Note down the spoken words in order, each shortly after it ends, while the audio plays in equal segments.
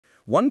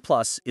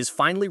OnePlus is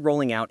finally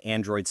rolling out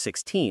Android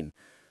 16,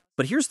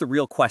 but here's the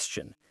real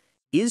question.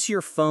 Is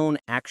your phone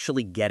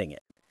actually getting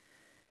it?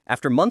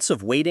 After months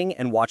of waiting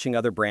and watching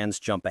other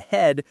brands jump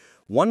ahead,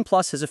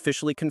 OnePlus has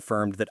officially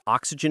confirmed that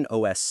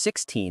OxygenOS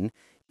 16,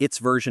 its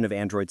version of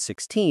Android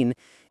 16,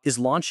 is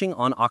launching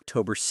on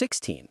October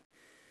 16.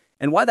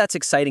 And while that's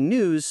exciting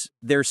news,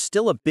 there's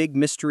still a big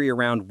mystery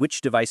around which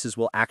devices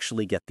will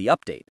actually get the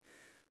update.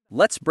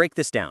 Let's break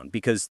this down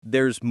because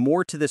there's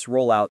more to this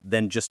rollout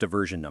than just a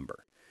version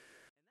number.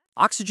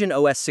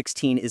 OxygenOS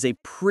 16 is a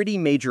pretty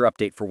major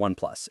update for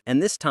OnePlus,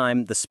 and this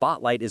time the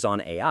spotlight is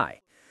on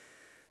AI.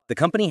 The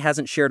company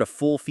hasn't shared a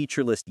full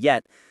feature list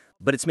yet,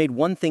 but it's made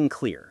one thing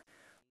clear.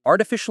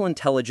 Artificial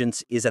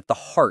intelligence is at the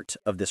heart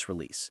of this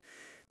release.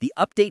 The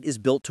update is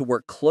built to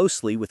work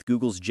closely with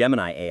Google's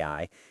Gemini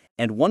AI,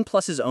 and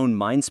OnePlus's own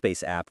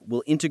Mindspace app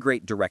will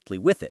integrate directly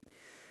with it.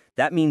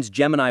 That means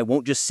Gemini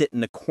won't just sit in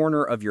the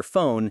corner of your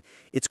phone,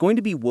 it's going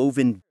to be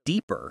woven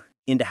deeper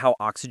into how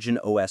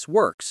OxygenOS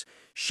works,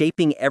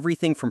 shaping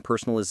everything from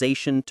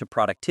personalization to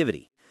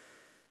productivity.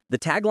 The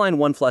tagline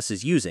OnePlus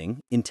is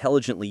using,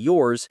 intelligently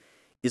yours,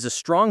 is a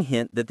strong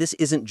hint that this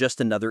isn't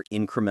just another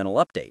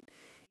incremental update.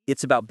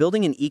 It's about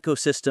building an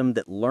ecosystem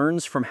that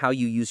learns from how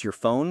you use your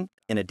phone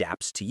and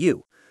adapts to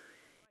you.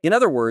 In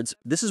other words,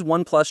 this is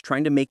OnePlus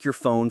trying to make your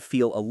phone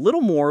feel a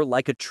little more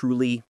like it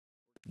truly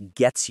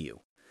gets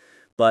you.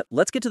 But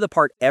let's get to the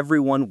part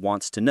everyone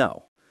wants to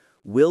know.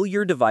 Will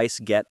your device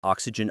get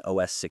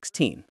OxygenOS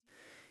 16?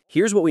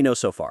 Here's what we know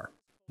so far.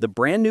 The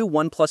brand new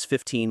OnePlus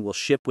 15 will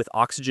ship with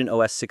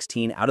OxygenOS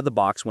 16 out of the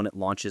box when it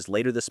launches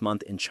later this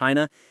month in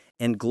China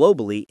and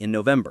globally in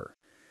November.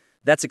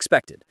 That's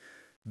expected.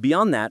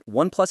 Beyond that,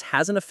 OnePlus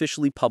hasn't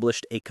officially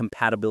published a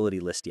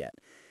compatibility list yet.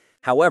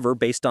 However,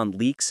 based on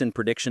leaks and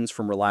predictions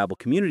from reliable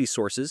community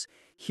sources,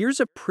 here's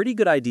a pretty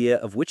good idea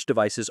of which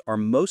devices are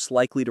most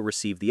likely to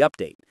receive the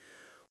update.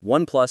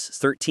 OnePlus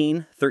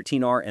 13,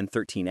 13R, and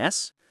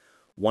 13S,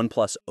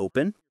 OnePlus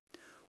Open,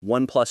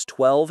 OnePlus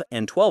 12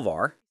 and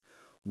 12R,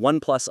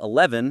 OnePlus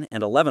 11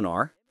 and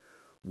 11R,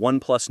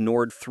 OnePlus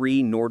Nord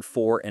 3, Nord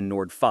 4, and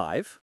Nord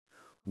 5,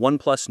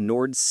 OnePlus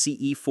Nord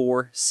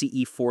CE4,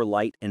 CE4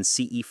 Lite, and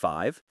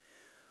CE5,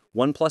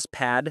 OnePlus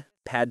Pad,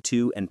 Pad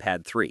 2, and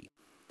Pad 3.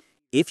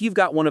 If you've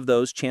got one of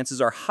those, chances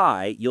are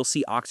high you'll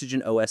see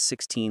OxygenOS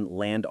 16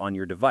 land on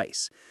your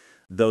device,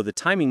 though the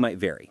timing might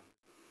vary.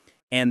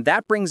 And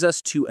that brings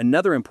us to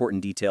another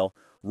important detail,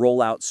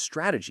 rollout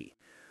strategy.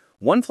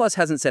 OnePlus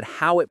hasn't said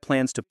how it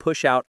plans to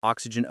push out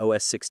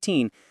OxygenOS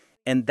 16,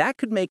 and that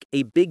could make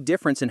a big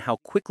difference in how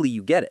quickly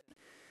you get it.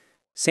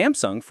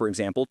 Samsung, for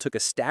example, took a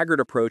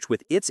staggered approach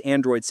with its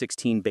Android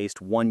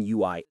 16-based One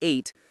UI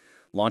 8,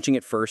 launching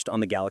it first on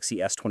the Galaxy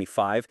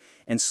S25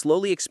 and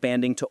slowly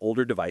expanding to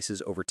older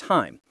devices over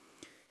time.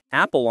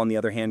 Apple, on the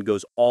other hand,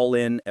 goes all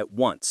in at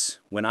once.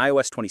 When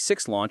iOS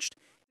 26 launched,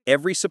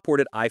 every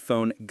supported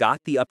iPhone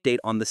got the update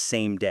on the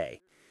same day.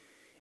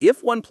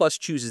 If OnePlus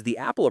chooses the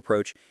Apple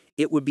approach,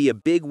 it would be a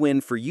big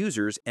win for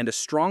users and a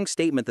strong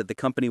statement that the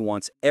company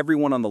wants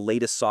everyone on the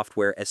latest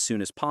software as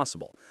soon as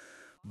possible.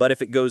 But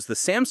if it goes the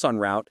Samsung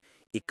route,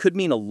 it could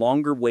mean a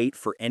longer wait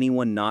for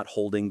anyone not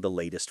holding the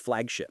latest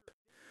flagship.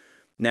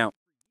 Now,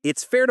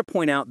 it's fair to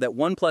point out that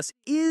OnePlus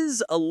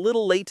is a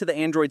little late to the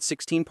Android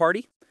 16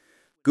 party.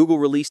 Google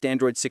released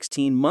Android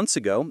 16 months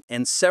ago,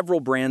 and several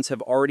brands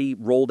have already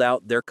rolled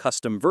out their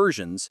custom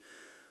versions.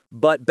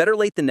 But better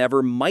late than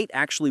never might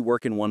actually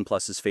work in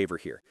OnePlus's favor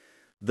here.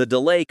 The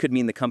delay could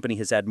mean the company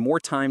has had more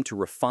time to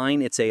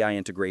refine its AI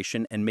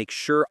integration and make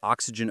sure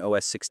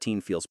OxygenOS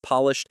 16 feels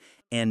polished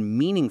and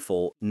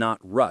meaningful, not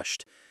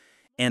rushed.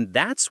 And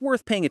that's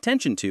worth paying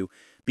attention to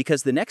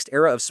because the next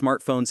era of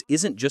smartphones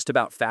isn't just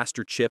about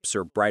faster chips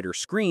or brighter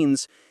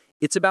screens,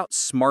 it's about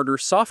smarter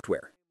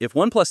software. If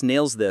OnePlus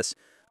nails this,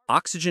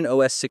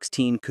 OxygenOS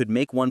 16 could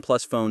make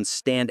OnePlus phones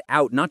stand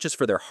out not just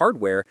for their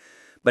hardware,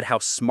 but how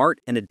smart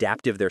and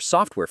adaptive their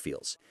software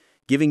feels,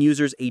 giving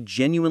users a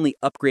genuinely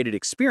upgraded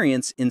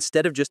experience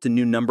instead of just a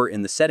new number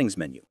in the settings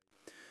menu.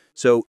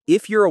 So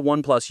if you're a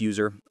OnePlus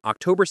user,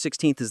 October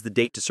 16th is the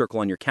date to circle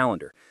on your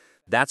calendar.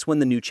 That's when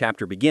the new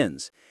chapter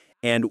begins.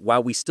 And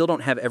while we still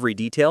don't have every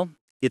detail,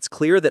 it's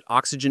clear that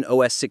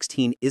OxygenOS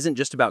 16 isn't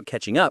just about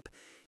catching up,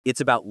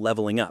 it's about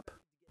leveling up.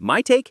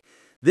 My take?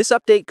 This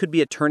update could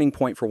be a turning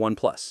point for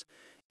OnePlus.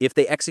 If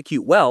they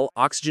execute well,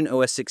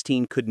 OxygenOS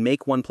 16 could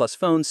make OnePlus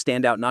phones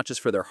stand out not just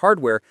for their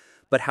hardware,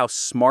 but how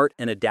smart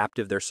and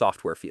adaptive their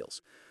software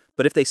feels.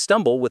 But if they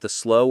stumble with a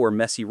slow or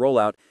messy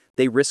rollout,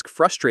 they risk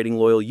frustrating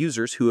loyal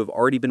users who have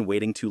already been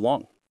waiting too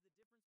long.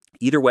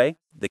 Either way,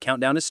 the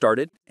countdown has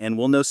started, and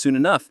we'll know soon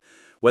enough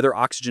whether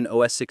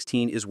OxygenOS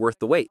 16 is worth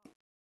the wait.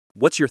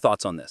 What's your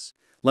thoughts on this?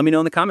 Let me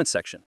know in the comments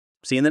section.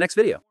 See you in the next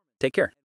video. Take care.